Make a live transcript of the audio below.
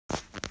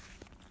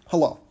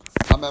Hello,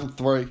 I'm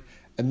M3,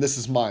 and this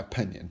is my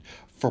opinion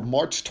for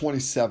March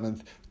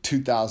 27th,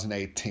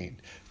 2018.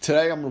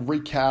 Today I'm going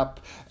to recap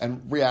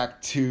and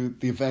react to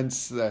the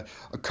events that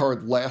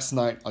occurred last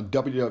night on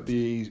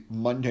WWE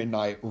Monday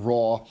Night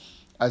RAW,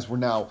 as we're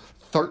now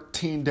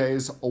 13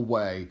 days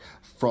away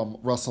from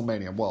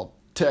WrestleMania. Well,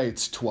 today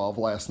it's 12,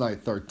 last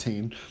night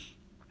 13.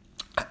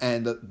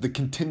 And the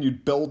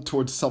continued build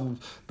towards some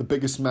of the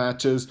biggest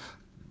matches,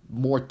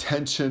 more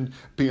tension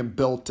being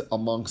built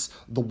amongst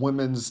the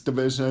women's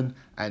division,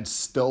 and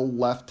still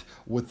left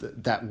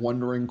with that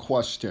wondering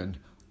question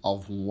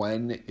of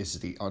when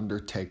is The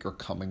Undertaker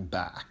coming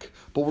back.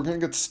 But we're going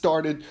to get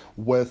started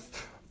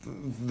with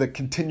the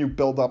continued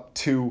build-up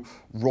to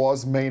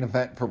Raw's main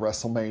event for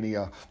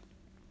WrestleMania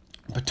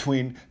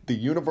between the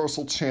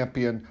Universal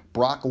Champion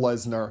Brock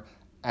Lesnar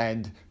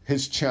and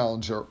his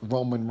challenger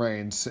Roman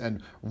Reigns.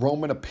 And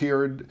Roman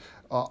appeared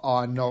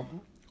on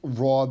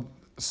Raw,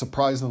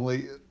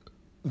 surprisingly,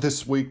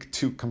 this week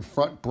to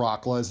confront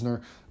Brock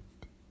Lesnar,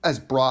 as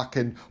Brock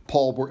and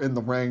Paul were in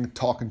the ring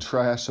talking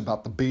trash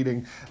about the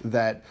beating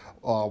that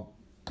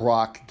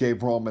Brock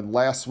gave Roman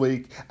last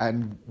week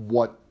and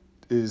what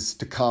is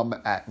to come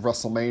at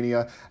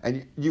WrestleMania.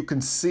 And you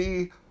can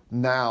see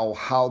now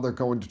how they're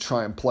going to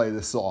try and play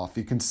this off.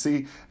 You can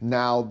see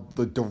now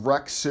the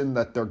direction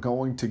that they're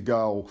going to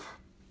go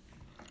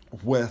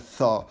with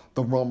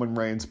the Roman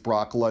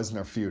Reigns-Brock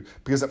Lesnar feud.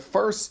 Because at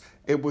first,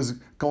 it was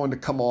going to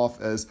come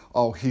off as,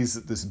 oh, he's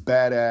this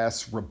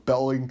badass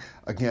rebelling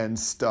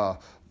against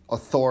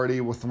authority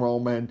with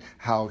Roman,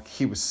 how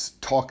he was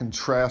talking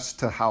trash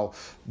to how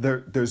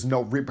there's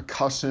no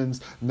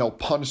repercussions, no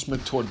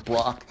punishment toward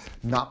Brock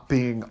not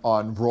being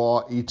on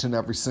Raw each and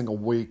every single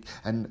week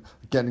and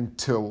getting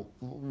to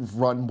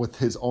run with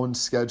his own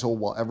schedule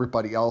while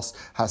everybody else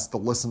has to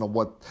listen to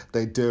what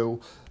they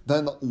do.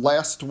 Then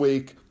last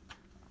week,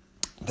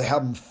 they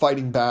have him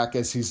fighting back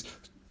as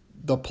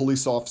the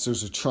police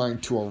officers are trying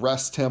to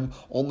arrest him,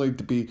 only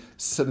to be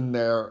sitting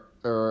there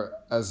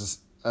as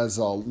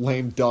a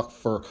lame duck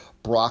for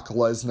Brock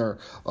Lesnar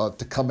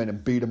to come in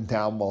and beat him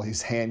down while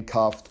he's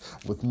handcuffed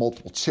with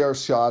multiple chair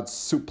shots,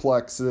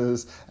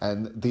 suplexes,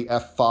 and the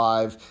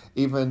F5.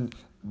 Even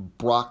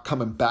Brock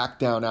coming back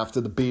down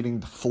after the beating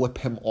to flip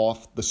him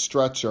off the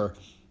stretcher.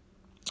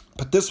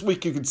 But this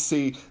week you can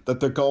see that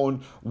they're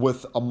going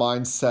with a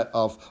mindset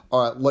of,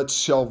 all right, let's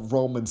show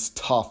Roman's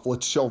tough.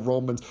 Let's show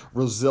Roman's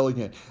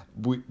resilient.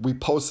 We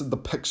posted the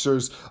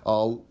pictures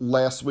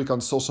last week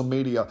on social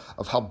media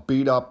of how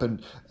beat up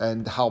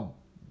and how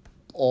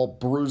all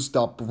bruised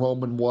up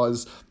Roman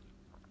was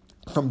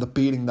from the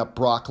beating that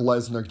Brock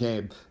Lesnar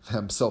gave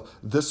him. So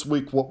this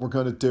week what we're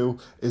going to do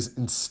is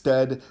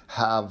instead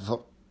have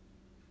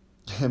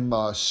him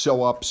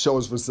show up, show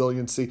his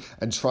resiliency,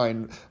 and try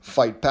and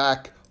fight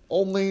back.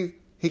 Only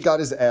he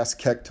got his ass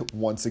kicked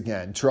once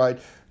again.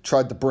 Tried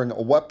to bring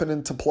a weapon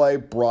into play.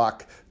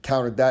 Brock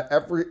countered that.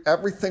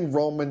 Everything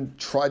Roman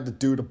tried to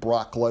do to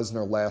Brock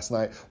Lesnar last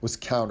night was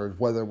countered,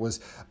 whether it was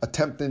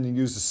attempting to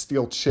use a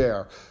steel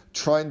chair,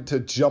 trying to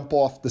jump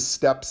off the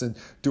steps and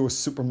do a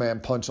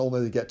Superman punch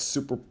only to get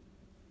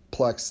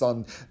superplexed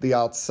on the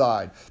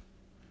outside.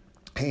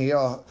 He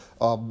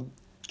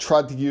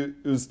tried to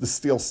use the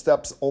steel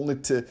steps only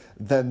to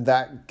then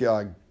that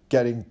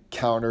getting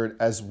countered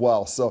as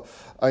well. So,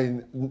 I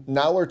mean,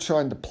 now they're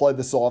trying to play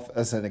this off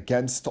as an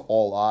against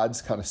all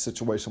odds kind of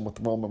situation with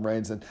Roman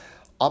Reigns, and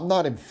I'm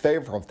not in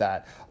favor of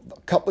that. A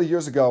couple of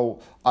years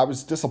ago, I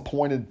was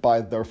disappointed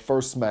by their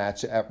first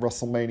match at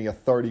WrestleMania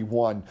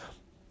 31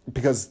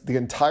 because the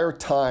entire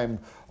time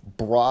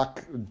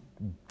Brock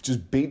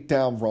just beat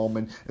down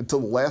Roman until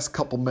the last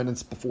couple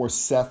minutes before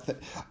Seth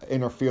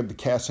interfered to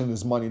cash in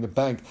his Money in the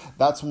Bank.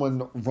 That's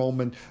when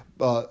Roman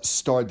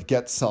started to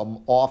get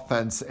some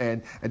offense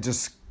and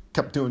just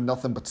kept doing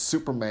nothing but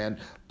Superman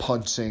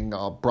punching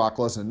Brock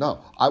Lesnar.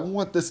 No, I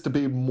want this to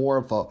be more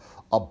of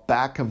a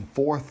back and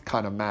forth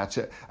kind of match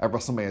at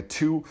WrestleMania.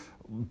 Two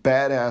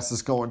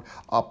badasses going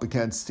up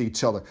against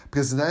each other.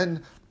 Because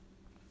then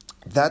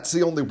that's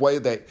the only way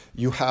that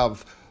you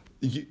have...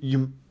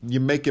 You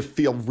make it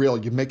feel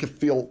real. You make it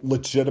feel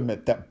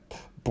legitimate that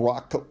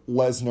Brock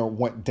Lesnar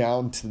went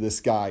down to this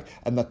guy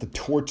and that the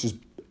torch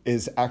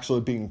is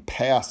actually being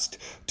passed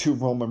to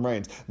Roman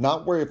Reigns.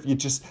 Not where if you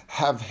just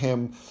have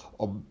him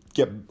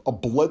get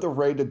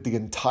obliterated the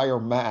entire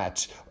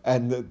match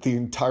and the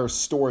entire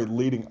story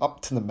leading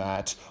up to the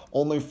match,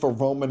 only for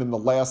Roman in the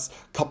last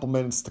couple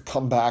minutes to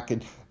come back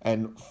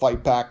and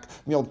fight back,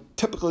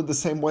 typically the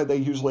same way they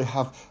usually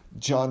have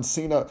John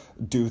Cena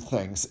do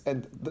things.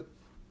 And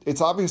it's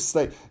obvious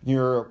that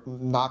you're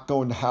not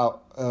going to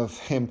have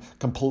him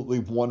completely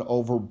won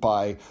over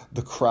by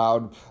the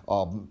crowd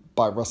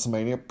by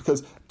WrestleMania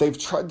because they've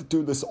tried to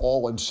do this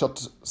all in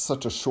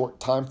such a short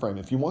time frame.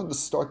 If you wanted to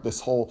start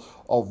this whole,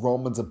 oh,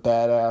 Roman's a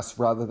badass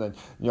rather than,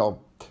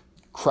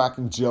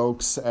 cracking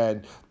jokes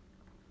and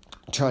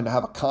trying to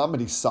have a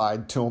comedy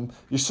side to him,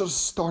 you should have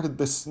started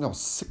this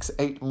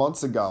 6-8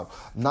 months ago,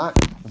 not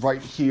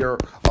right here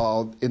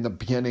in the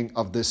beginning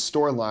of this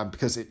storyline,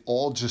 because it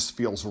all just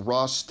feels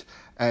rushed,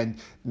 and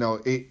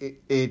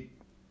it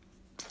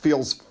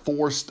feels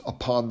forced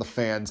upon the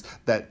fans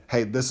that,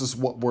 hey, this is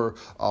what we're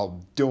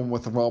doing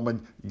with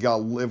Roman. You got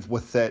to live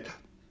with it.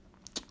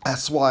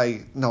 That's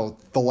why,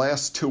 the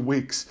last 2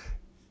 weeks,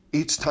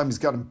 each time he's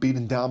gotten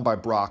beaten down by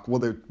Brock,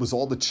 whether it was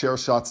all the chair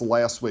shots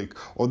last week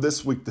or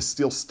this week, the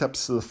steel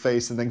steps to the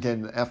face and then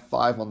getting an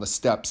F5 on the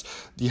steps,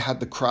 you had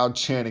the crowd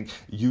chanting,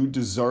 "You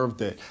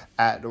deserved it"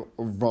 at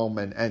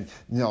Roman. And,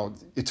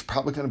 it's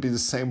probably going to be the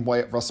same way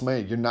at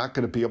WrestleMania. You're not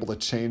going to be able to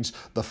change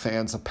the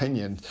fans'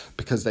 opinion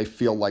because they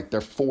feel like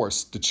they're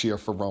forced to cheer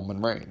for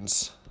Roman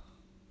Reigns.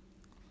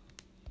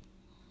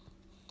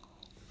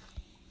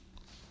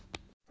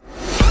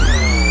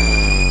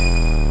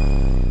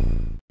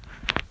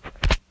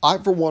 I,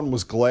 for one,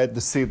 was glad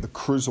to see the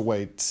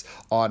cruiserweights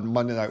on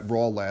Monday Night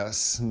Raw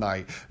last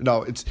night.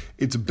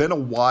 It's been a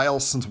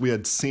while since we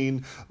had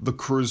seen the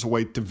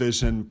cruiserweight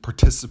division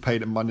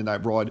participate in Monday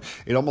Night Raw.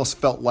 It almost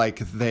felt like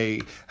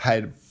they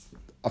had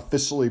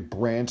officially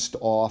branched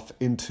off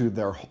into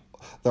their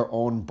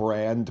own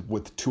brand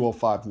with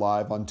 205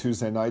 Live on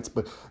Tuesday nights.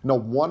 But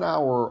 1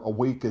 hour a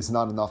week is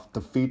not enough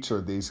to feature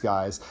these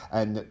guys,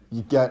 and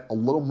you get a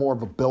little more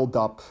of a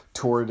build-up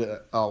toward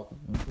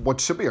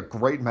what should be a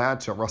great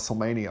match at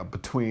WrestleMania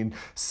between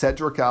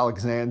Cedric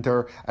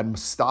Alexander and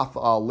Mustafa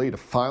Ali to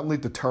finally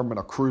determine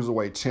a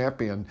cruiserweight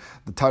champion.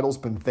 The title's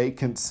been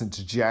vacant since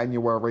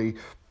January,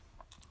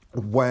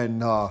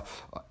 when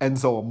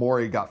Enzo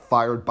Amore got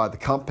fired by the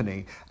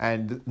company,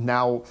 and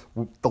now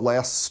the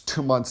last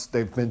 2 months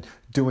they've been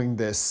doing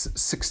this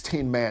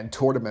 16-man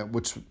tournament,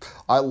 which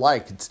I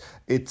like.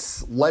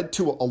 It's led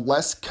to a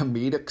less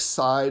comedic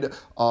side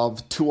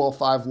of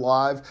 205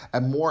 Live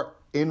and more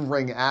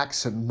in-ring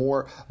action,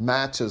 more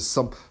matches,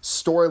 some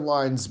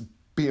storylines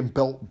being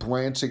built,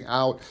 branching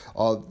out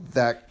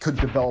that could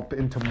develop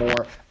into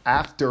more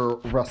after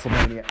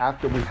WrestleMania,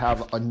 after we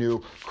have a new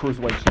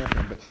cruiserweight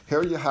champion. But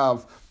here you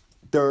have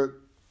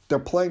they're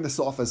playing this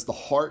off as the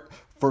heart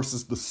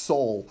versus the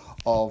soul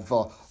of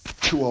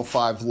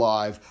 205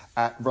 Live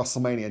at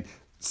WrestleMania. And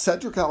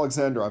Cedric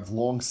Alexander, I've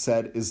long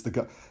said, is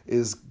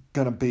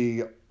going to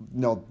be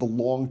the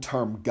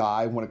long-term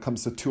guy when it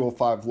comes to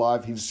 205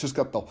 Live. He's just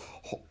got the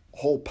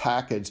whole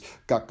package.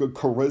 Got good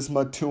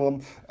charisma to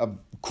him, a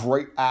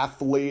great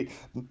athlete.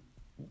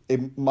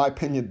 In my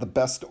opinion, the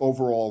best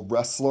overall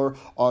wrestler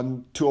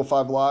on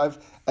 205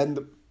 Live.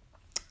 And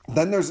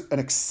then there's an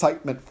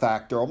excitement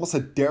factor, almost a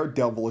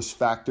daredevilish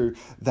factor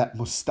that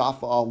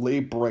Mustafa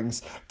Ali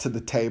brings to the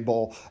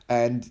table.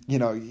 And,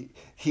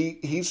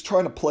 he's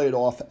trying to play it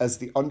off as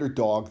the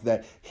underdog,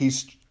 that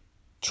he's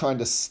trying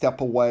to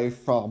step away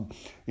from,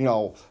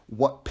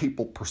 what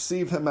people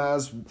perceive him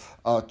as,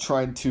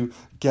 trying to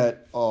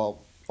get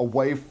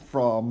away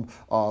from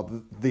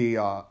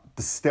the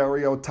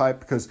stereotype,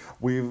 because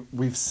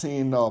we've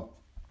seen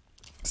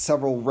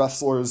several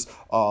wrestlers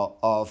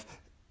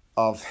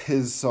of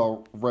his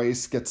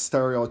race get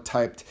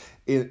stereotyped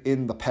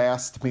in the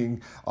past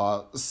being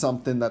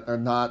something that they're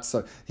not.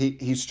 So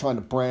he's trying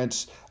to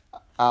branch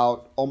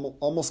out,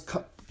 almost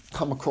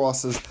come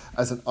across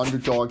as an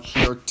underdog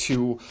here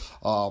to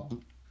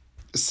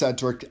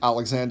Cedric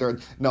Alexander.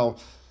 No,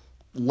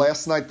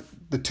 last night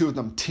the two of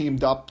them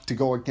teamed up to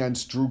go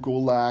against Drew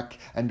Gulak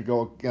and to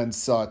go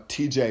against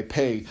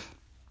TJP.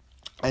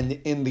 And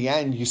in the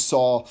end, you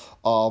saw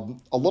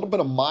a little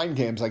bit of mind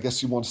games, I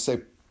guess you want to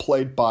say,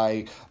 played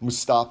by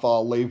Mustafa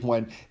Ali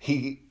when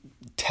he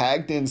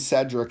tagged in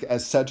Cedric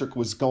as Cedric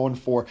was going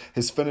for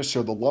his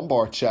finisher, the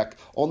lumbar check,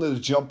 only to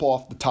jump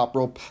off the top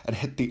rope and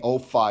hit the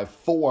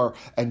 054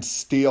 and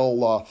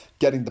steal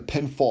getting the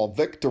pinfall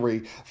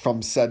victory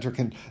from Cedric.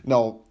 And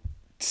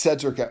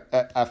Cedric,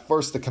 at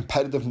first, the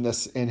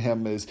competitiveness in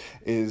him is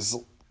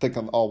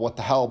thinking, oh, what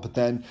the hell? But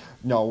then,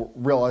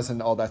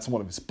 realizing, oh, that's one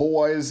of his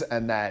boys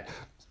and that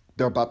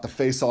they're about to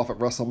face off at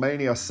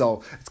WrestleMania.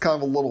 So it's kind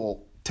of a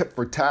little tit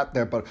for tat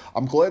there, but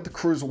I'm glad the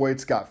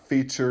cruiserweights got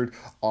featured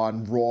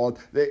on Raw.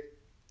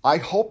 I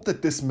hope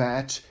that this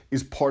match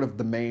is part of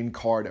the main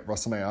card at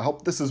WrestleMania. I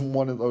hope this isn't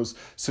one of those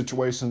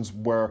situations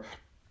where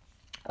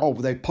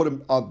they put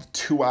him on the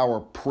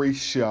 2-hour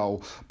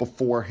pre-show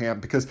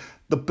beforehand, because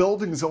the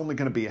building is only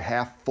going to be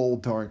half full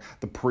during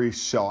the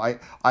pre-show.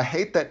 I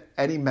hate that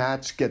any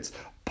match gets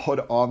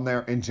put on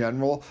there in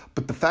general,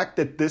 but the fact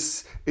that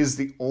this is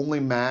the only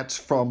match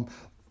from,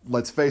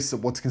 let's face it,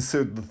 what's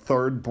considered the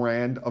third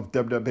brand of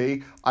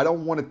WWE, I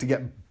don't want it to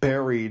get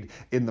buried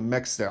in the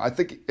mix there. I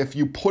think if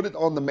you put it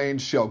on the main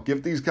show,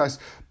 give these guys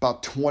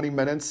about 20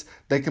 minutes,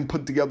 they can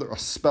put together a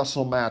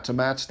special match, a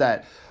match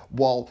that,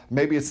 while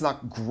maybe it's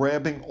not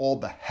grabbing all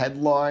the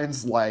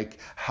headlines like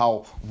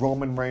how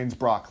Roman Reigns,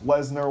 Brock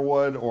Lesnar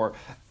would, or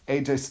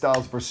AJ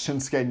Styles versus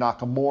Shinsuke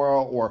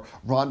Nakamura, or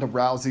Ronda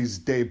Rousey's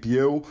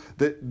debut.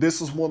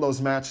 This is one of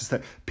those matches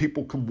that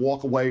people can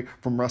walk away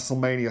from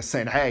WrestleMania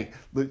saying, hey,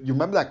 you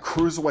remember that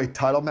Cruiserweight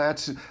title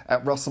match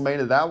at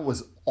WrestleMania? That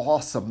was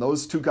awesome.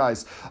 Those two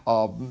guys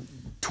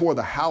tore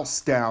the house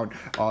down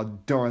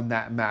during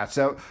that match.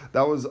 That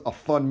was a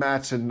fun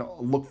match, and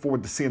look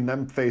forward to seeing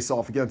them face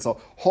off again. So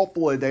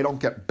hopefully they don't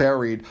get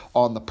buried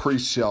on the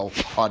pre-show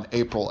on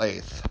April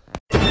 8th.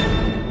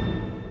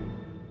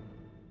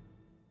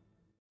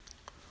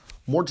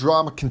 more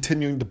drama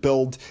continuing to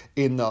build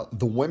in the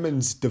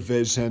women's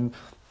division,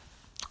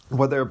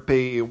 whether it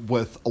be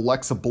with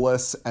Alexa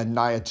Bliss and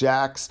Nia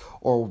Jax,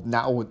 or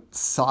now with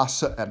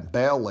Sasha and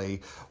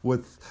Bayley.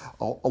 With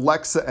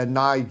Alexa and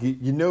Nia,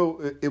 you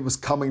know it was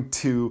coming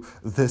to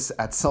this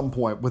at some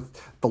point.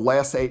 With the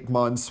last 8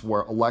 months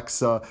where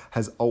Alexa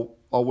has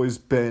always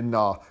been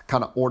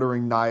kind of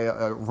ordering Nia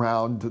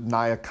around,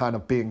 Nia kind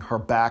of being her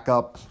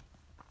backup.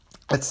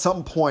 At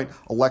some point,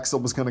 Alexa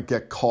was going to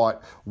get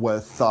caught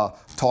with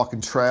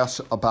talking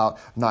trash about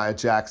Nia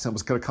Jax,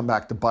 was going to come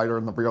back to bite her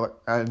in the rear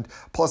end.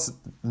 Plus,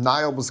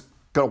 Nia was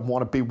going to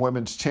want to be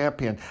women's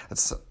champion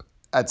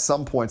at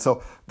some point.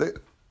 So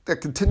they're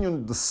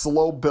continuing the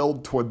slow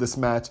build toward this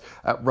match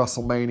at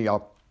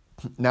WrestleMania.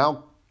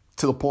 Now,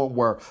 to the point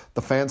where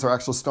the fans are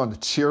actually starting to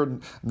cheer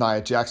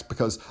Nia Jax,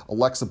 because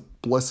Alexa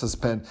Bliss has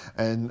been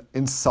an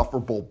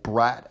insufferable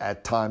brat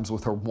at times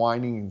with her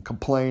whining and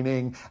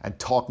complaining and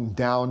talking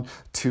down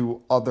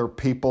to other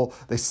people.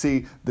 They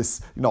see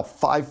this,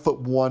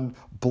 5'1"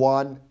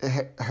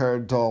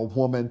 blonde-haired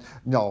woman,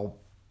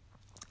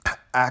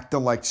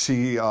 acting like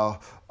she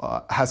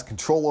has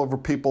control over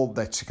people,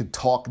 that she can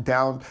talk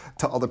down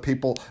to other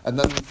people, and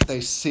then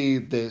they see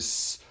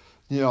this,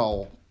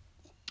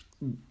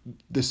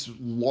 this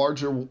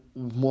larger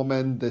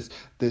woman, this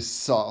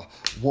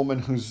woman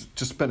who's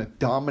just been a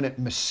dominant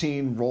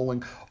machine,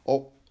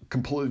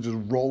 completely just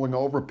rolling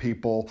over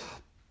people.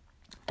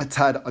 It's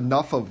had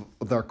enough of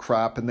their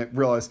crap, and they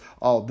realize,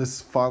 this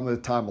is finally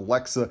the time.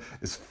 Alexa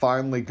is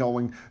finally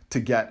going to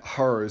get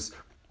hers.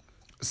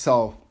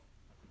 So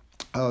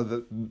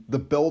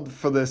the build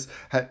for this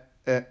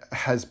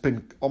has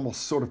been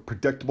almost sort of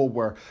predictable,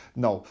 where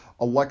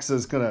Alexa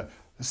is going to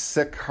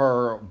sick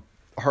her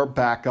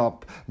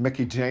backup,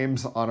 Mickie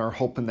James, on her,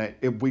 hoping that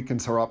it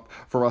weakens her up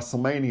for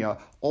WrestleMania,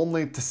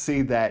 only to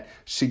see that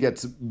she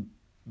gets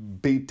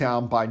beat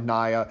down by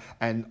Nia,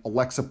 and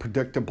Alexa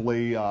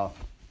predictably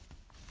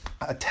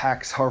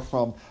attacks her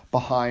from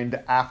behind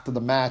after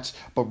the match,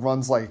 but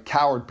runs like a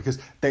coward, because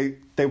they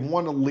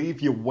want to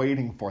leave you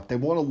waiting for it. They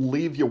want to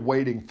leave you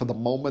waiting for the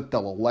moment that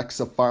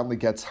Alexa finally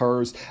gets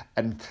hers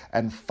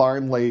and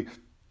finally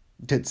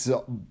gets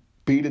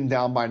beaten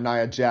down by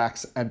Nia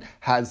Jax and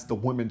has the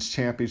women's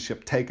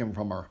championship taken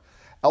from her.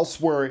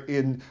 Elsewhere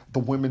in the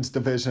women's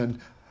division,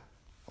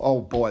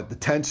 oh boy, the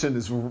tension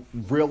is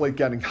really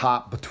getting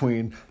hot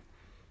between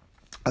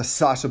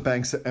Sasha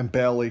Banks and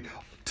Bayley,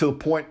 to the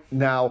point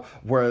now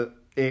where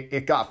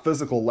it got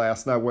physical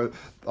last night, where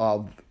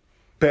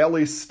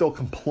Bayley's still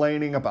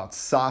complaining about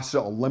Sasha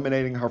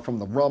eliminating her from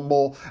the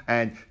Rumble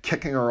and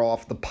kicking her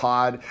off the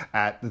pod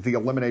at the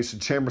Elimination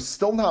Chamber,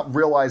 still not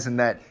realizing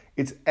that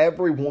it's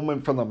every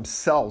woman for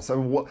themselves. I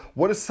mean,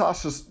 what is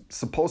Sasha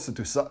supposed to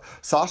do?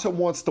 Sasha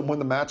wants to win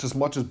the match as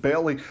much as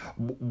Bayley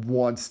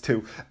wants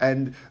to.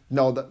 And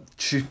that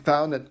she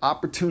found an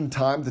opportune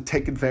time to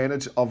take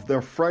advantage of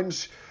their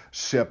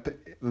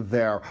friendship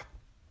there.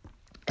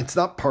 It's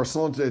not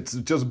personal, it's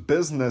just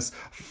business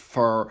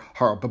for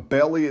her. But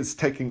Bayley is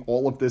taking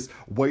all of this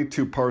way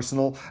too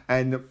personal,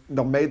 and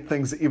made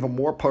things even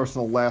more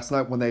personal last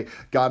night when they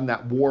got in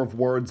that war of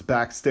words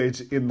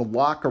backstage in the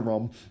locker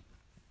room,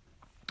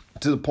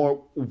 to the point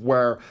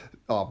where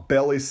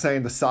Bayley's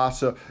saying to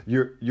Sasha,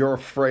 you're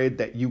afraid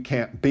that you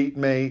can't beat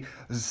me.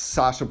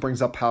 Sasha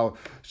brings up how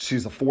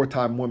she's a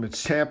 4-time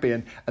women's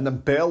champion, and then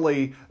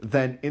Bayley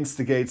then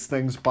instigates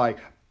things by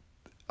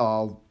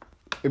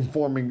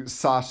informing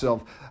Sasha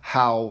of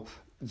how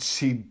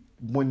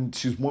when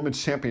she's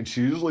women's champion,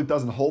 she usually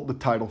doesn't hold the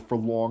title for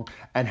long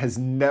and has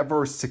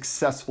never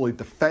successfully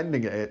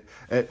defending it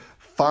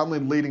finally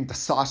leading to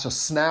Sasha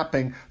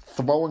snapping,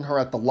 throwing her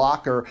at the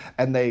locker,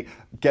 and they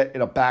get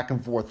in a back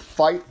and forth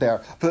fight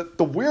there.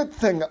 The weird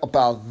thing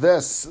about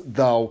this,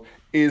 though,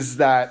 is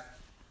that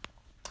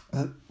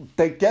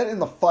they get in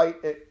the fight,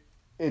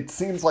 it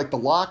seems like the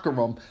locker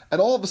room, and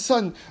all of a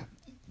sudden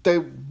they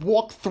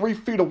walk 3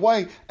 feet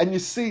away, and you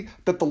see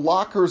that the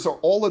lockers are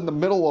all in the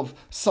middle of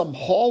some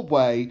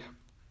hallway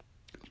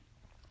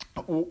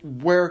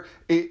where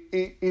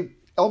it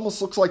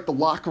almost looks like the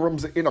locker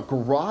room's in a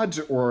garage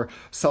or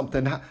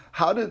something.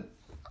 How did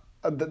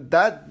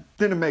that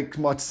didn't make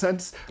much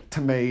sense to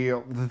me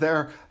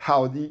there,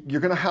 how you're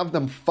going to have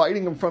them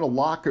fighting in front of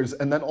lockers,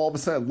 and then all of a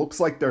sudden it looks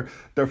like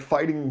they're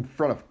fighting in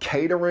front of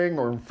catering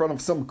or in front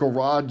of some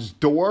garage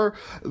door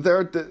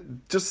there.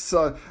 Just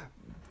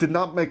did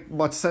not make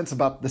much sense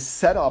about the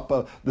setup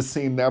of the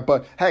scene there.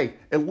 But hey,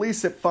 at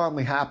least it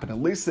finally happened.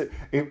 At least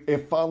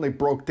it finally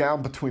broke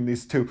down between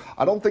these two.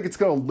 I don't think it's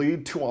going to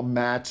lead to a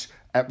match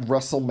at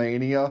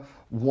WrestleMania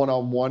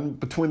one-on-one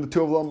between the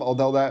two of them,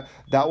 although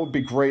that would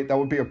be great. That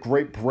would be a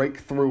great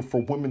breakthrough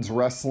for women's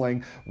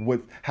wrestling,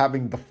 with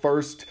having the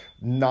first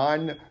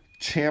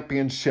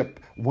non-championship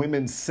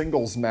women's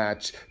singles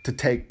match to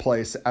take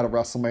place at a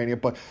WrestleMania.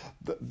 But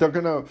they're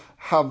going to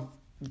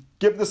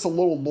give this a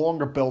little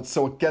longer build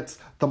so it gets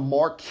the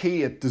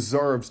marquee it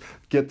deserves,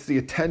 gets the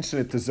attention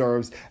it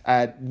deserves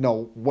at,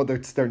 whether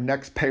it's their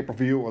next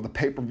pay-per-view or the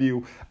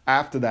pay-per-view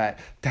after that,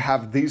 to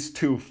have these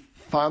two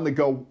finally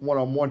go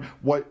one-on-one.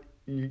 What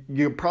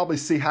you probably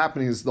see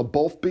happening is they'll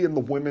both be in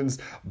the women's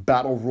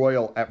battle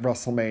royal at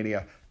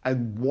WrestleMania,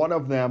 and one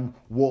of them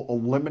will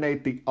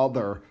eliminate the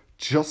other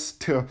just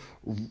to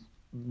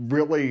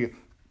really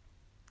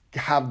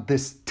have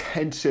this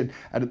tension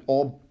at an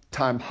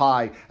all-time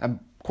high and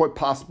quite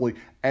possibly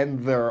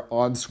end their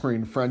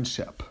on-screen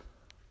friendship.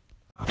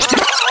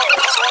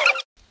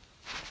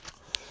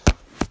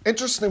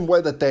 Interesting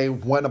way that they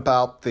went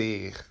about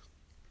the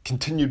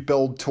continued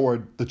build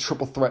toward the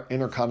Triple Threat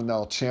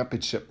Intercontinental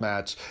Championship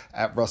match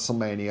at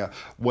WrestleMania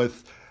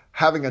with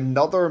having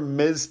another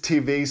Miz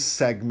TV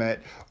segment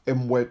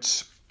in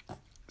which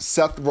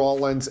Seth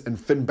Rollins and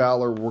Finn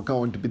Balor were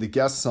going to be the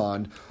guests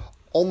on,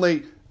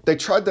 only they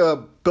tried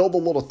to build a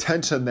little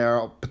tension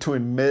there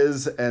between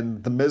Miz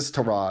and the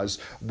Miztourage,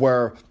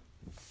 where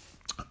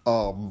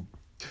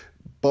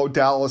Bo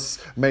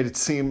Dallas made it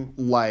seem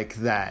like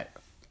that,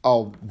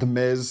 the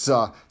Miz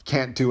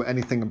can't do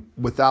anything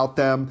without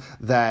them,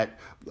 that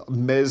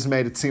Miz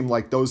made it seem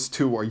like those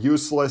two are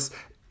useless,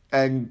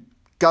 and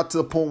got to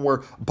the point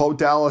where Bo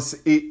Dallas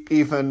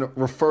even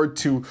referred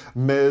to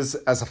Miz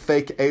as a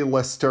fake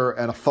A-lister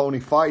and a phony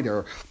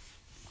fighter,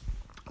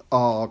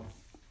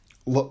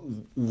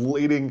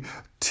 leading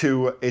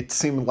to it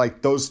seeming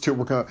like those two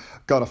were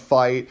gonna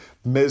fight.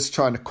 Miz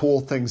trying to cool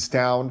things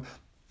down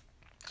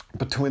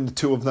between the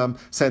two of them,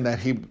 saying that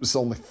he was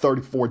only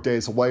 34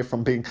 days away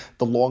from being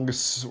the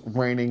longest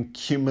reigning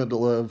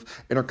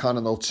cumulative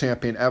Intercontinental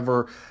Champion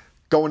ever,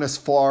 going as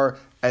far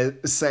as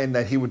saying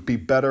that he would be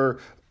better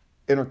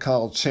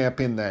Intercontinental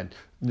Champion than,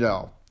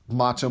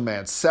 Macho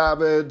Man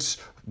Savage,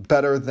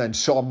 better than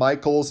Shawn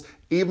Michaels,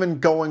 even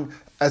going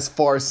as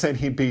far as saying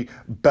he'd be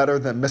better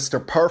than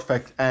Mr.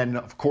 Perfect. And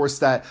of course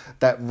that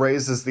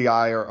raises the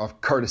ire of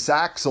Curtis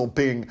Axel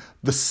being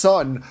the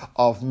son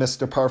of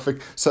Mr.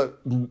 Perfect. So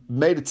it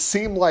made it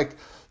seem like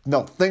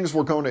things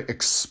were going to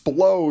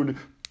explode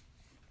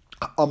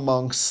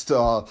amongst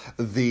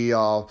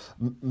the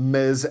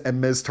Miz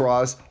and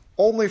Miztourage,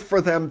 only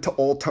for them to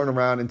all turn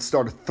around and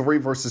start a 3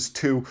 versus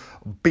 2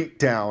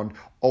 beatdown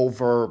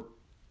over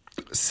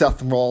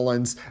Seth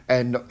Rollins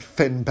and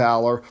Finn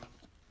Balor.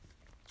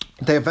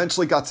 They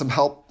eventually got some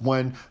help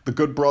when the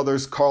Good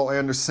Brothers, Carl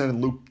Anderson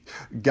and Luke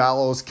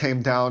Gallows,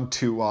 came down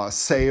to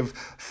save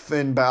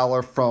Finn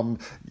Balor from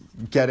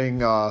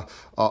getting a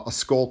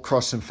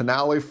skull-crushing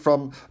finale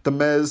from The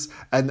Miz.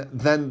 And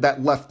then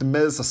that left The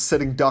Miz a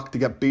sitting duck to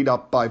get beat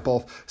up by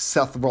both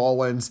Seth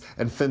Rollins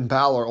and Finn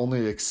Balor, only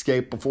to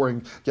escape before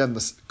getting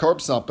the curb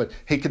stomp. But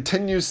he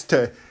continues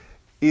to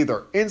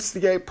either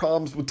instigate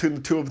problems between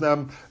the two of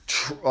them,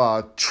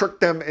 trick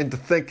them into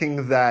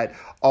thinking that,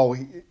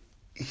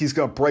 he's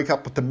going to break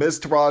up with the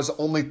Miztourage,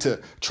 only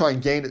to try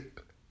and gain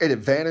an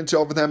advantage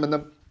over them. And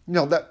then,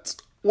 that's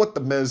what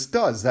the Miz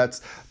does.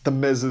 That's the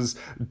Miz's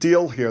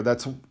deal here.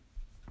 That's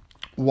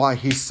why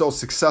he's so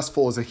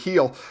successful as a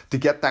heel, to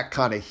get that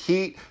kind of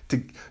heat,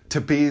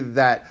 to be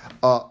that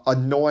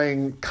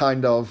annoying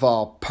kind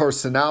of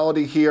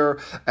personality here,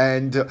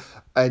 and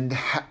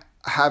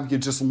have you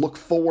just look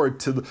forward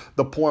to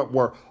the point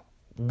where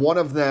one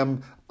of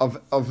them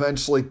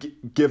eventually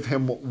give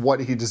him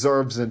what he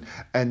deserves, and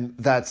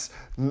that's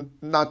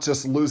not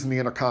just losing the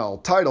Intercontinental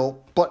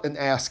title, but an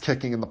ass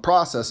kicking in the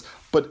process.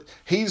 But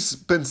he's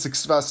been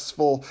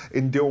successful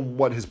in doing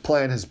what his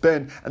plan has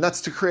been, and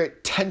that's to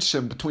create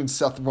tension between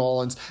Seth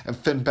Rollins and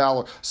Finn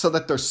Balor, so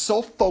that they're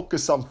so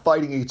focused on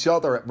fighting each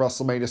other at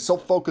WrestleMania, so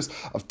focused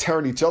of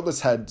tearing each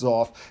other's heads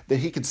off, that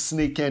he could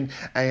sneak in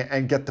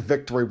and get the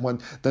victory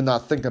when they're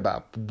not thinking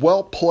about it.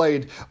 Well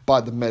played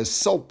by The Miz.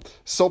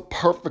 So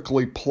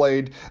perfectly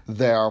played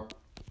there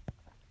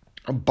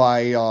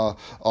by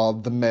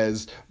The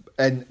Miz.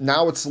 And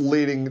now it's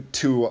leading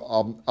to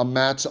a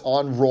match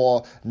on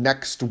Raw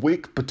next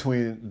week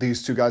between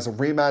these two guys, a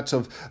rematch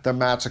of their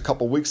match a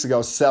couple weeks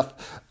ago.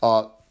 Seth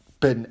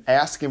been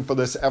asking for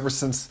this ever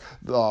since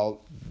the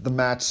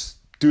match,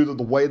 due to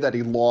the way that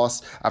he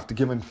lost after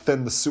giving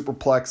Finn the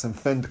superplex, and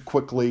Finn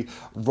quickly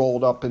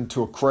rolled up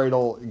into a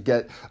cradle and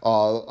get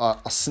a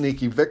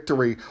sneaky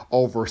victory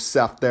over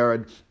Seth there.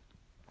 And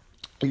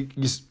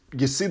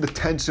you see the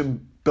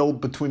tension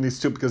build between these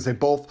two, because they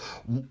both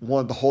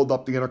wanted to hold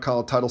up the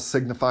Intercontinental title,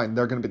 signifying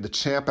they're going to be the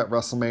champ at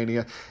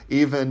WrestleMania,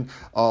 even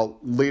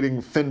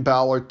leading Finn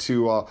Balor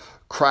to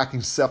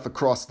cracking Seth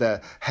across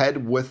the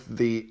head with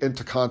the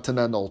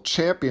Intercontinental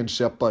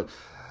Championship. But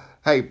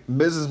hey,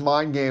 Miz's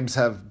mind games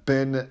have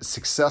been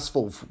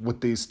successful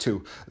with these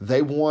two.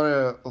 They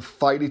want to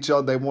fight each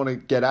other. They want to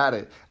get at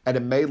it. And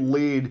it may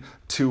lead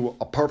to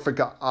a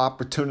perfect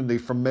opportunity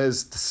for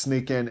Miz to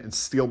sneak in and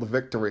steal the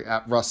victory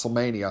at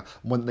WrestleMania,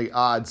 when the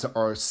odds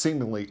are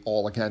seemingly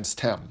all against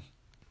him.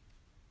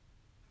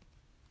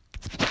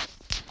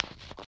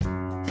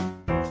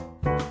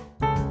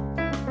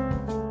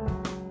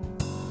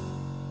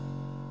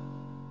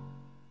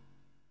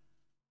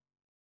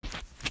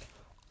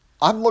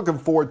 I'm looking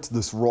forward to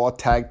this Raw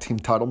Tag Team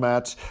title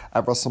match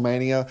at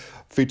WrestleMania,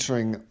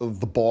 featuring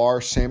The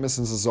Bar, Sheamus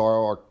and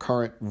Cesaro, our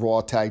current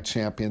Raw Tag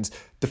Champions,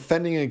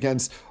 defending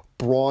against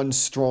Braun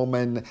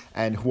Strowman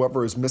and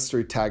whoever his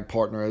mystery tag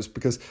partner is,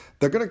 because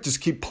they're going to just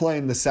keep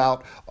playing this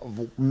out,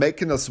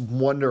 making us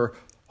wonder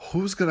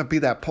who's going to be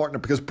that partner,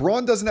 because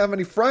Braun doesn't have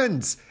any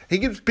friends. He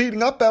keeps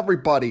beating up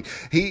everybody.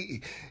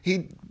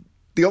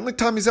 The only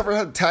time he's ever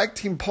had a tag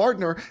team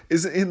partner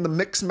is in the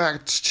Mixed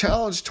Match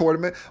Challenge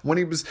tournament when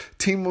he was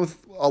teamed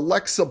with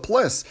Alexa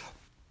Bliss.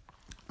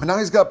 And now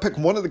he's got to pick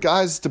one of the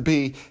guys to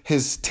be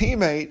his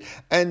teammate,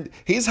 and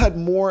he's had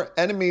more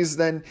enemies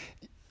than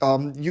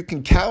you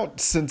can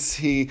count since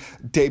he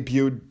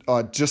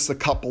debuted just a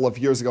couple of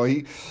years ago.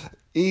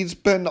 He's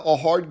been a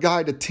hard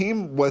guy to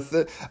team with.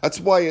 That's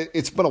why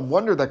it's been a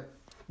wonder that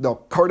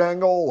Kurt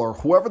Angle or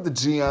whoever the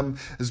GM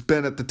has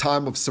been at the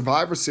time of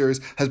Survivor Series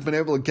has been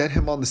able to get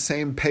him on the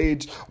same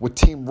page with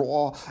Team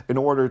Raw in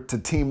order to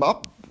team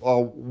up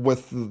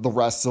with the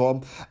rest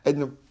of them.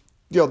 And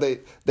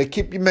they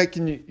keep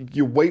making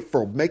you wait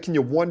for them, making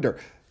you wonder,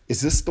 is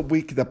this the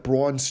week that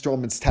Braun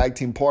Strowman's tag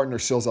team partner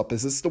shows up?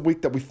 Is this the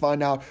week that we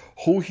find out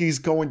who he's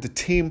going to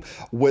team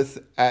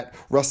with at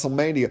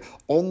WrestleMania?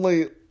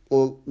 Only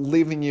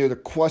leaving you to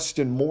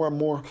question more and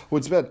more who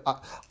it's been.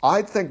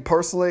 I think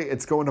personally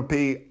it's going to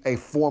be a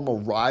former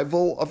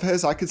rival of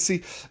his. I could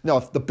see,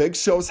 if the Big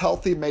Show's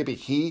healthy, maybe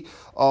he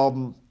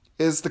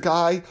is the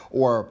guy,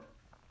 or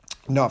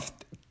if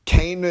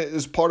Kane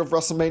is part of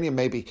WrestleMania,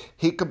 maybe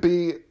he could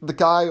be the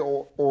guy,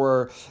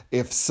 or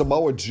if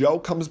Samoa Joe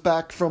comes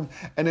back from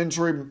an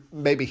injury,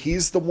 maybe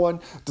he's the one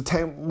to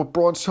team with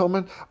Braun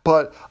Strowman.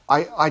 But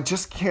I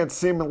just can't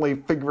seemingly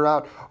figure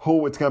out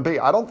who it's going to be.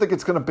 I don't think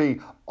it's going to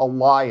be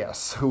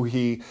Elias, who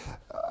he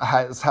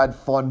has had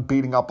fun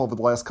beating up over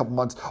the last couple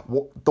months.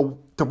 The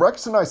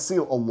direction I see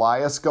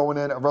Elias going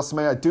in at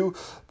WrestleMania, I do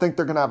think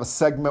they're going to have a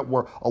segment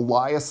where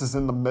Elias is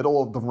in the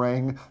middle of the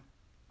ring,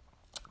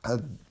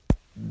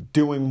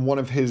 doing one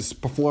of his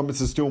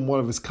performances, doing one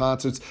of his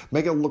concerts,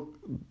 make it look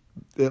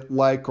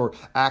like or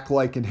act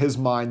like in his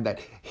mind that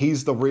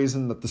he's the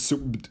reason that the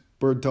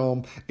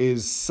Superdome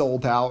is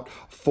sold out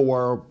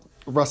for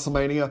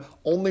WrestleMania,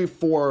 only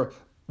for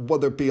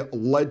whether it be a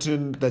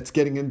legend that's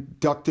getting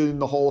inducted in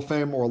the Hall of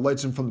Fame or a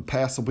legend from the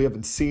past that we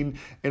haven't seen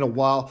in a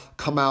while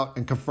come out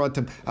and confront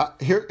him.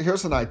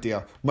 Here's an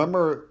idea.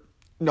 Remember,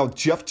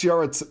 Jeff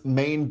Jarrett's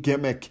main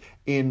gimmick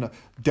in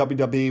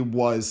WWE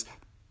was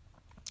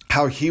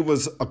how he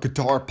was a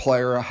guitar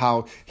player,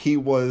 how he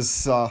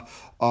was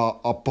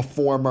a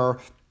performer.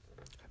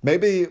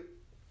 Maybe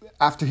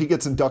after he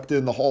gets inducted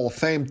in the Hall of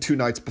Fame 2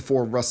 nights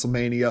before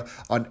WrestleMania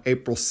on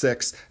April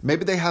 6th,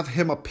 maybe they have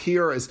him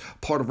appear as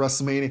part of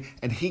WrestleMania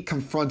and he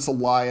confronts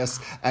Elias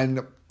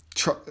and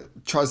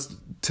tries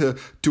to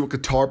do a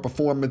guitar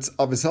performance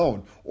of his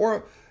own.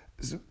 Or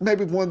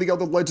maybe one of the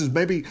other legends,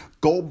 maybe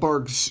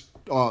Goldberg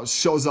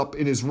shows up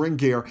in his ring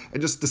gear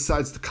and just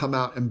decides to come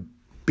out and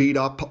beat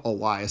up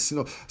Elias.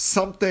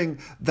 Something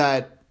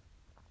that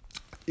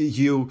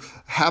you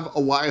have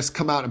Elias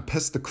come out and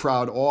piss the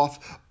crowd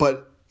off,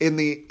 but in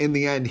the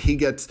end, he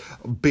gets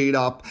beat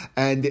up,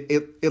 and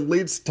it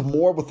leads to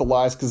more with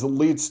Elias because it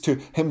leads to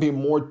him being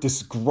more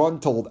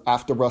disgruntled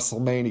after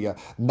WrestleMania,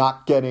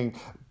 not getting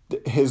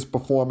his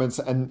performance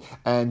and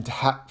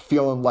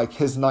feeling like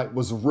his night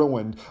was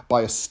ruined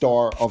by a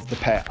star of the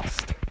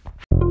past.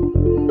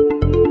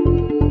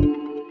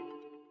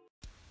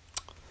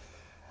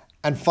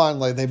 And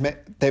finally,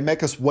 they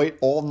make us wait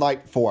all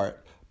night for it.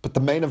 But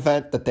the main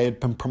event that they had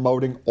been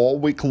promoting all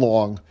week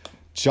long,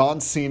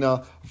 John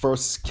Cena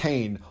versus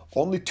Kane.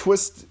 Only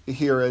twist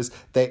here is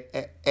they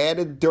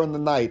added during the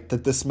night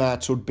that this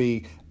match would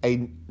be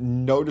a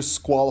no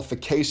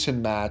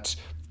disqualification match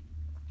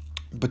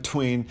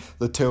between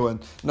the two.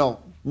 And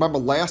remember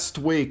last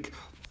week,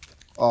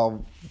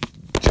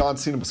 John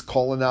Cena was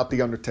calling out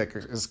The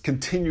Undertaker, has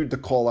continued to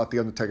call out The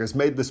Undertaker, has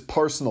made this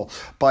personal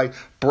by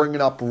bringing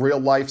up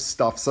real-life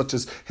stuff, such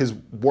as his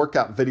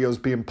workout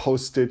videos being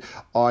posted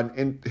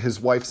on his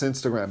wife's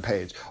Instagram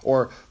page,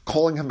 or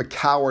calling him a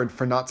coward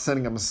for not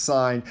sending him a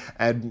sign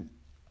and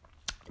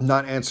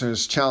not answering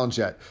his challenge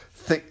yet,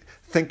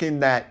 thinking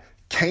that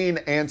Kane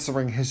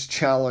answering his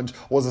challenge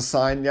was a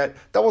sign yet.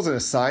 That wasn't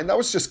a sign. That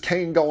was just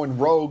Kane going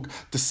rogue,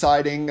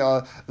 deciding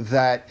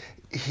that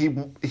he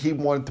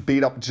wanted to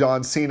beat up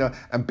John Cena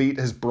and beat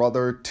his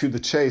brother to the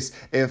chase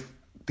if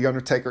The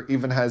Undertaker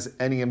even has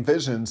any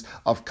envisions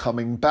of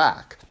coming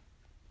back.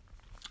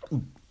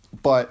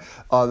 But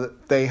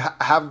they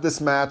have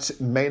this match,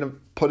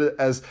 put it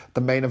as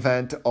the main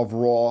event of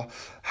Raw.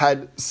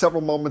 Had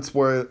several moments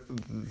where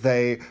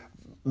they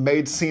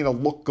made Cena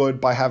look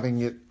good by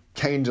having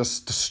Kane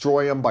just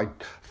destroy him by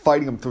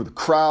fighting him through the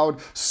crowd,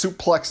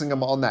 suplexing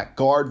him on that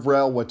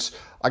guardrail, which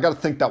I got to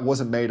think that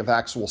wasn't made of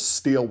actual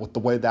steel with the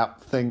way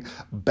that thing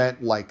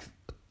bent like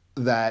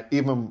that.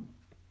 Even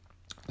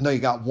you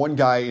got one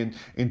guy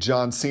in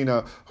John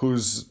Cena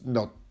who's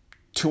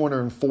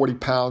 240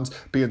 pounds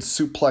being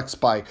suplexed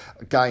by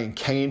a guy in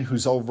Kane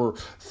who's over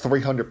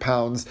 300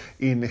 pounds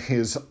in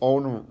his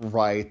own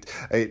right.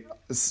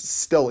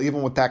 Still,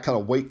 even with that kind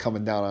of weight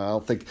coming down, I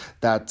don't think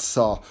that's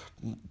going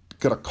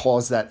to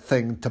cause that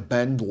thing to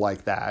bend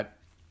like that.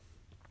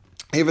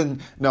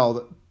 Even,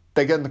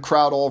 they get the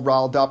crowd all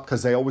riled up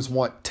because they always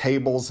want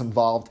tables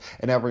involved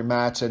in every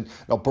match. And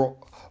not Braun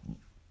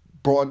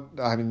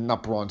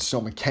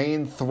Strowman.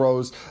 Kane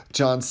throws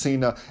John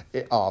Cena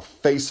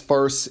face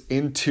first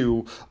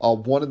into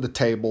one of the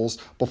tables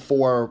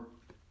before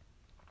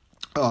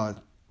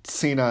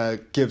Cena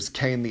gives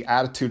Kane the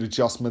attitude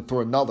adjustment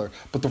through another.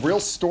 But the real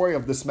story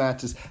of this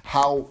match is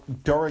how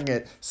during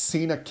it,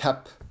 Cena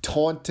kept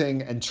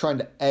taunting and trying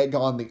to egg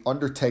on the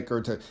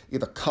Undertaker to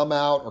either come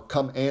out or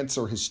come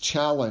answer his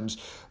challenge,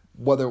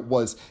 whether it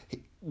was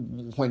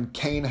when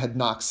Kane had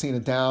knocked Cena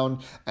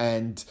down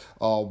and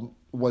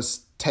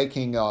was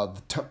taking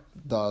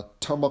the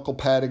turnbuckle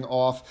padding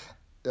off.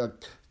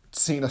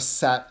 Cena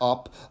sat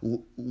up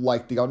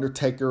like the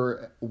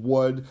Undertaker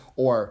would,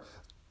 or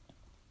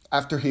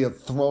after he had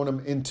thrown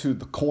him into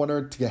the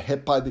corner to get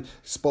hit by the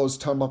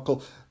exposed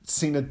turnbuckle,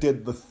 Cena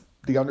did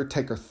the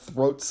Undertaker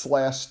throat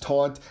slash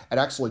taunt and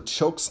actually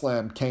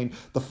chokeslam Kane.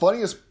 The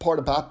funniest part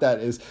about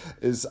that is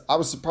I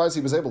was surprised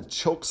he was able to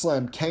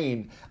chokeslam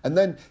Kane, and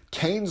then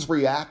Kane's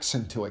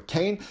reaction to it.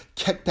 Kane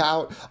kicked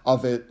out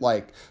of it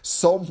like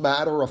so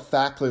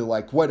matter-of-factly,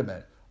 like, wait a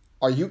minute,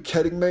 are you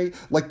kidding me?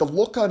 Like the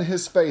look on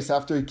his face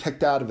after he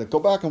kicked out of it,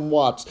 go back and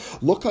watch,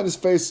 look on his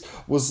face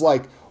was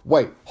like,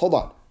 wait, hold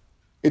on.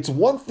 It's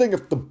one thing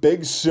if the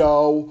Big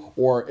Show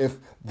or if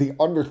the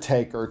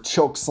Undertaker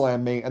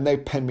chokeslam me and they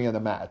pin me in a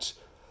match.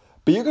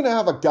 But you're going to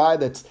have a guy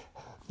that's,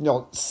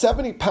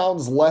 70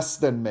 pounds less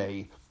than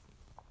me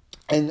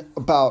and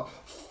about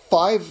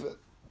 5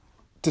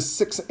 to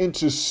 6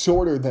 inches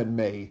shorter than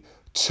me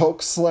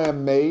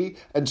chokeslam me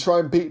and try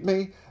and beat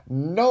me?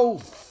 No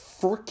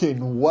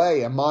freaking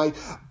way am I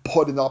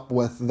putting up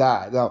with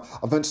that. Now,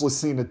 eventually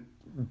Cena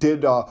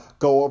did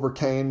go over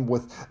Kane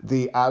with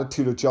the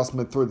attitude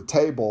adjustment through the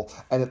table,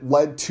 and it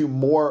led to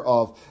more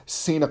of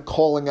Cena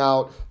calling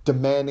out,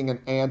 demanding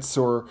an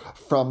answer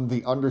from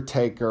the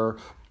Undertaker,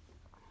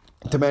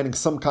 demanding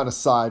some kind of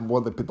sign,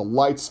 whether it be the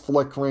lights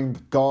flickering, the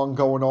gong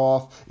going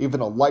off, even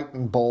a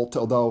lightning bolt,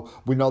 although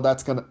we know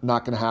that's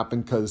not going to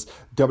happen because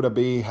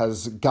WWE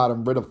has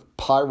gotten rid of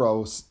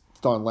pyro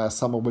starting last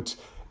summer, which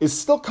is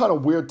still kind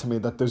of weird to me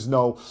that there's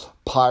no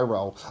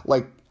pyro.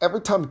 Like, every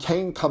time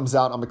Kane comes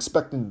out, I'm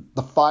expecting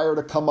the fire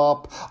to come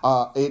up.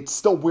 It's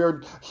still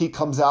weird he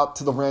comes out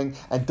to the ring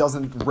and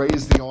doesn't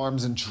raise the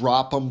arms and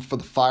drop them for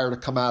the fire to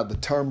come out of the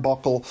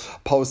turnbuckle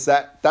post.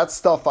 That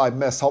stuff I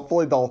miss.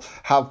 Hopefully they'll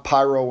have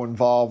pyro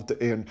involved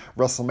in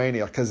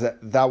WrestleMania because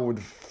that would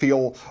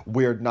feel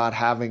weird not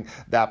having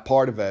that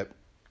part of it.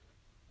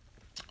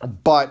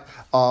 But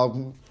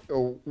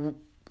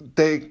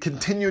they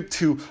continue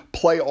to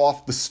play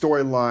off the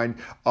storyline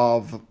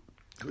of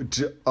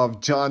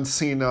John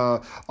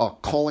Cena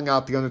calling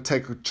out the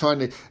Undertaker,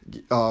 trying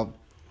to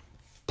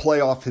play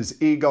off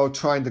his ego,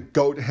 trying to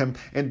goat him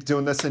into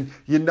doing this. And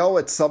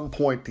at some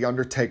point the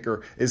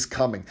Undertaker is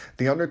coming.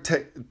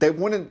 They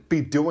wouldn't be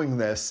doing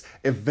this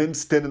if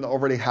Vince didn't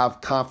already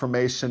have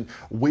confirmation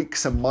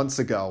weeks and months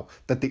ago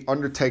that the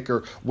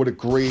Undertaker would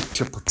agree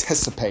to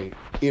participate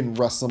in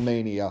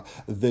WrestleMania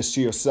this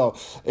year. So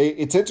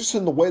it's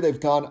interesting the way they've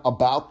gone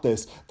about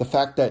this, the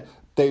fact that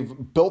they've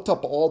built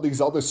up all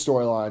these other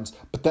storylines,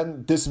 but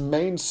then this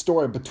main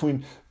story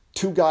between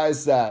two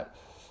guys that,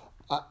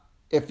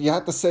 if you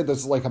had to say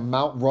there's like a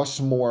Mount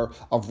Rushmore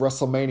of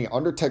WrestleMania,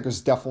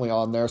 Undertaker's definitely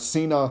on there.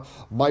 Cena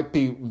might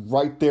be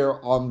right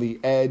there on the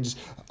edge,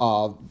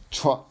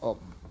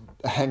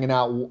 hanging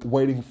out,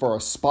 waiting for a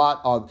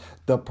spot on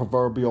the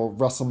proverbial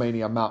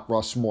WrestleMania Mount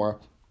Rushmore.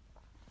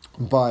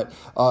 But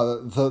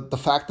the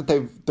fact that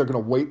they're going to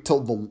wait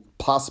till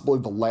possibly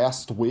the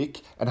last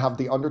week and have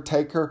the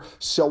Undertaker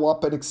show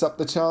up and accept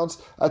the challenge,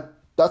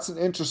 that's an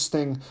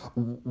interesting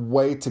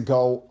way to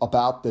go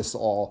about this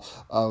all,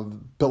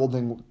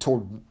 building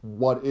toward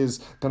what is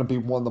going to be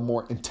one of the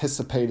more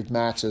anticipated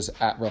matches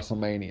at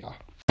WrestleMania.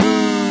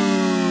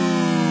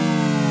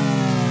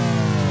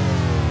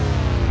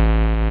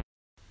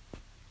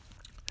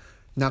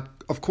 Now,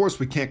 of course,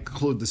 we can't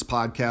conclude this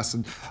podcast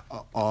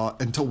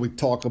until we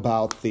talk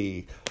about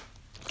the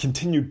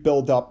continued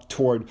build-up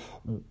toward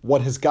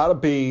what has got to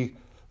be,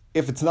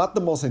 if it's not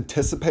the most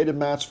anticipated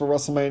match for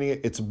WrestleMania,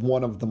 it's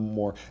one of the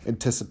more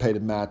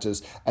anticipated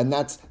matches, and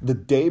that's the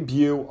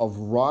debut of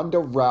Ronda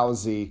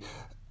Rousey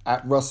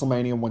at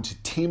WrestleMania when she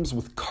teams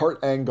with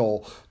Kurt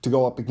Angle to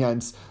go up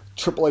against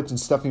Triple H and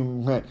Stephanie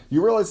McMahon.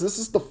 You realize this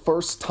is the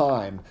first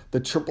time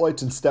that Triple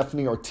H and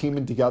Stephanie are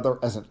teaming together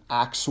as an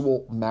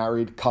actual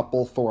married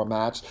couple for a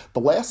match. The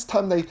last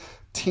time they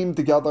teamed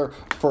together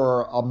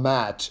for a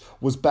match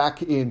was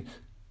back in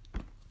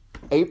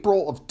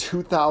April of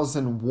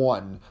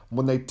 2001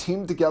 when they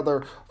teamed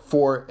together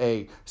for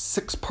a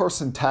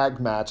 6-person tag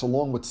match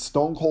along with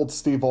Stone Cold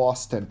Steve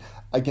Austin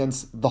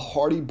against the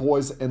Hardy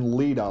Boys and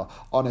Lita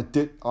on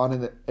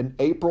an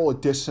April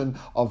edition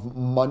of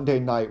Monday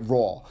Night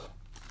Raw.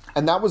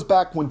 And that was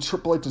back when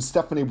Triple H and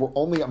Stephanie were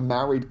only a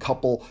married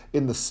couple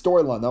in the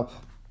storyline. Now,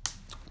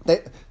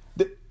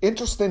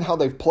 interesting how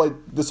they've played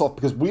this off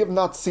because we have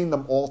not seen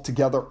them all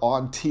together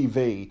on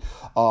TV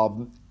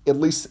at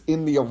least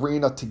in the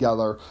arena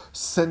together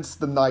since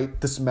the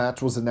night this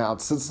match was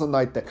announced, since the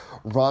night that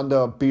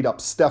Ronda beat up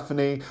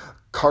Stephanie.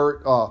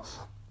 Kurt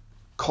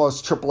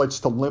caused Triple H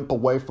to limp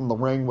away from the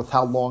ring with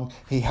how long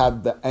he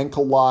had the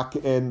ankle lock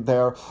in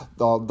there.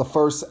 The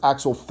first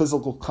actual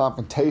physical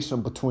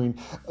confrontation between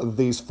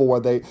these four.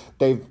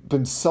 They've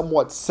been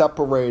somewhat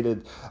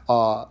separated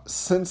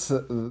since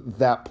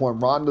that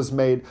point. Ronda's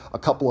made a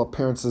couple of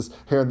appearances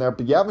here and there,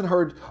 but you haven't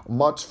heard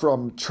much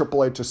from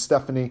Triple H or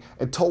Stephanie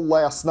until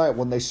last night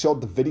when they showed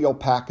the video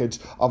package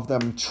of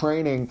them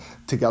training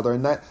together.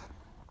 And that,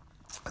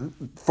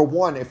 for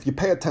one, if you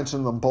pay attention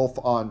to them both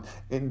on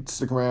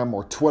Instagram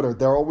or Twitter,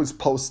 they're always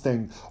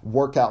posting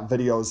workout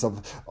videos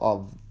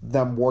of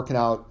them working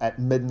out at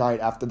midnight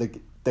after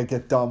they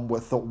get done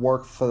with the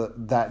work for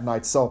that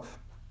night. So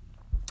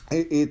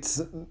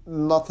it's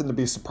nothing to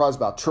be surprised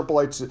about.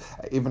 Triple H,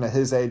 even at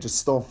his age, is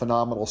still in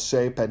phenomenal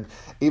shape. And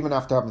even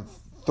after having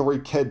 3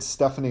 kids,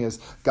 Stephanie has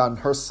gotten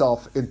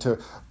herself into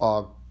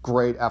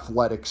great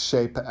athletic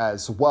shape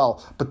as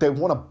well. But they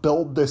want to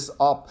build this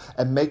up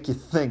and make you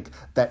think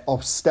that, oh,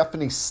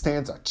 Stephanie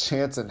stands a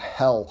chance in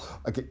hell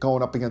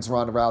going up against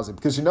Ronda Rousey.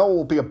 Because it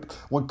will be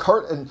when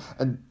Kurt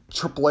and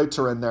Triple H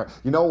are in there,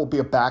 it will be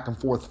a back and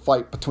forth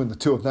fight between the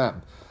two of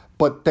them.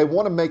 But they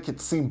want to make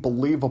it seem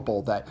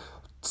believable that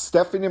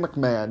Stephanie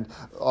McMahon,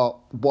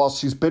 while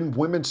she's been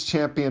women's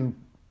champion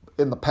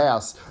in the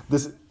past,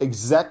 this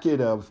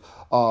executive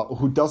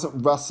who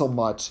doesn't wrestle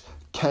much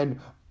can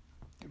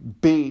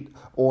beat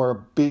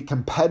or be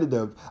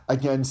competitive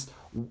against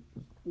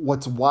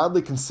what's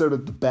widely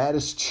considered the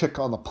baddest chick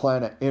on the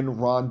planet in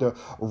Ronda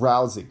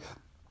Rousey.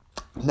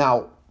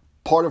 Now,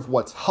 part of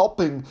what's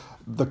helping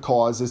the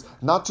cause is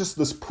not just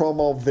this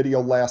promo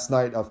video last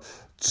night of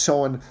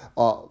showing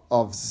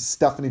of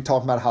Stephanie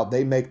talking about how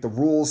they make the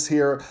rules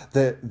here,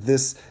 that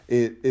this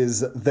is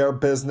their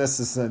business.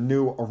 This is a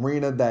new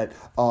arena that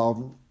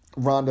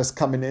Ronda's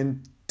coming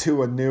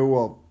into, a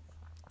new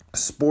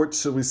sport,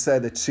 should we say,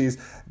 that she's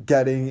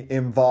getting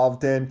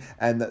involved in,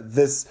 and that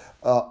this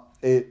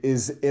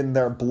is in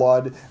their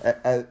blood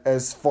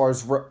as far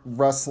as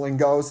wrestling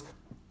goes.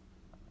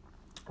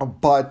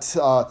 But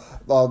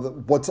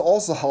what's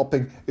also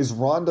helping is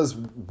Ronda's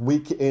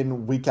week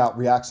in, week out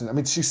reaction. I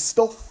mean, she's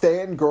still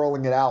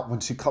fangirling it out when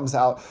she comes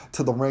out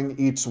to the ring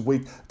each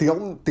week. The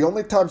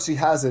only time she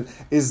has it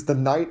is the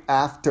night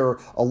after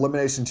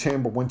Elimination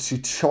Chamber when she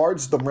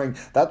charged the ring.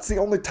 That's the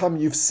only time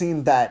you've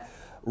seen that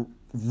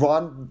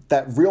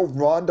real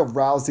Ronda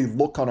Rousey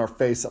look on her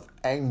face of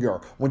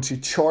anger when she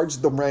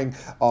charged the ring,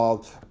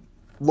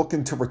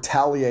 looking to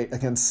retaliate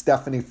against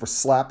Stephanie for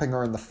slapping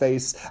her in the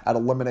face at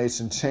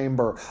Elimination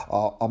Chamber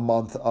a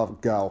month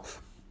ago.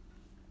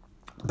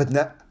 But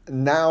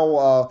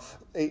now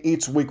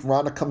each week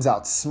Ronda comes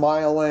out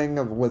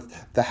smiling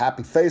with the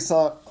happy face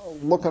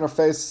look on her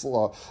face,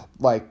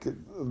 like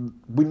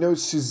we know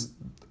she's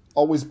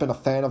always been a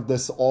fan of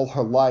this all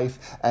her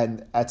life,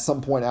 and at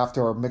some point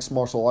after her mixed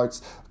martial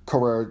arts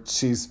career,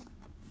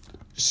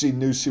 she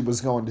knew she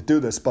was going to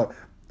do this. But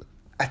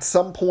at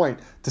some point,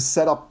 to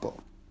set up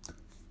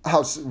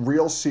how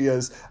real she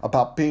is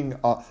about being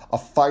a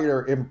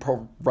fighter in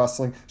pro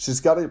wrestling, she's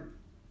got to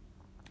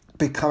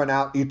be coming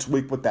out each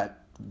week with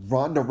that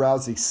Ronda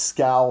Rousey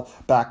scowl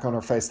back on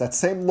her face. That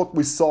same look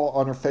we saw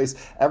on her face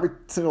every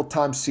single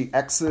time she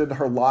exited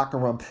her locker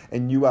room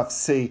in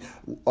UFC,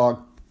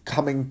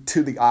 coming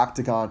to the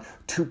octagon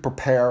to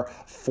prepare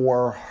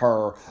for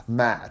her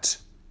match.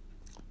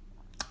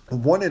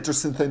 One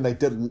interesting thing they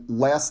did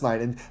last night,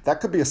 and that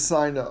could be a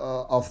sign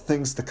of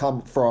things to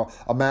come for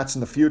a match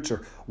in the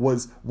future,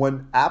 was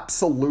when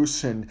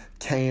Absolution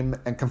came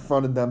and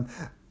confronted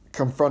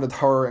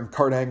her and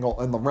Kurt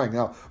Angle in the ring.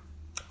 Now,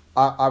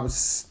 I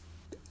was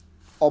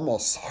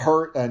almost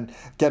hurt and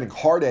getting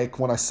heartache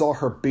when I saw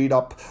her beat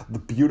up the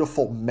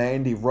beautiful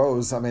Mandy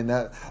Rose. I mean,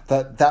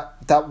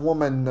 that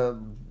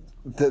woman.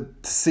 To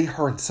see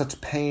her in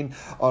such pain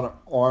on her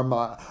arm,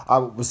 I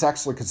was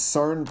actually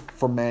concerned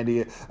for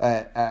Mandy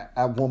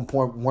at one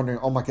point, wondering,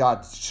 oh my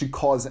God, did she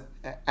cause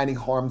any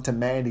harm to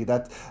Mandy?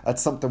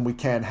 That's something we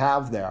can't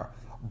have there.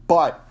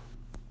 But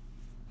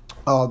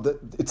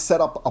it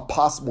set up a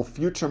possible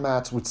future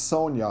match with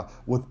Sonya,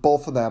 with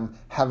both of them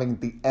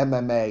having the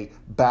MMA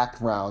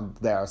background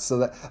there.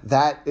 So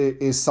that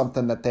is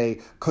something that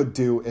they could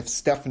do if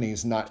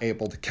Stephanie's not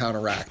able to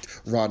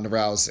counteract Ronda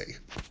Rousey.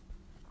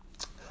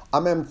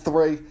 I'm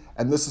M3,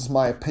 and this is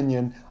my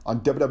opinion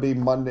on WWE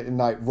Monday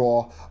Night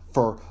Raw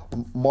for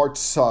March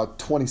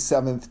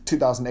 27th,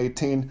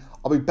 2018.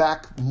 I'll be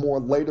back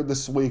more later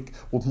this week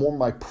with more of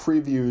my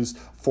previews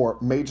for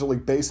Major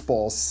League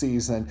Baseball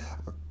season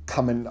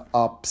coming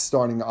up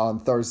starting on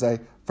Thursday.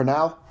 For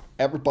now,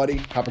 everybody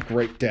have a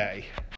great day.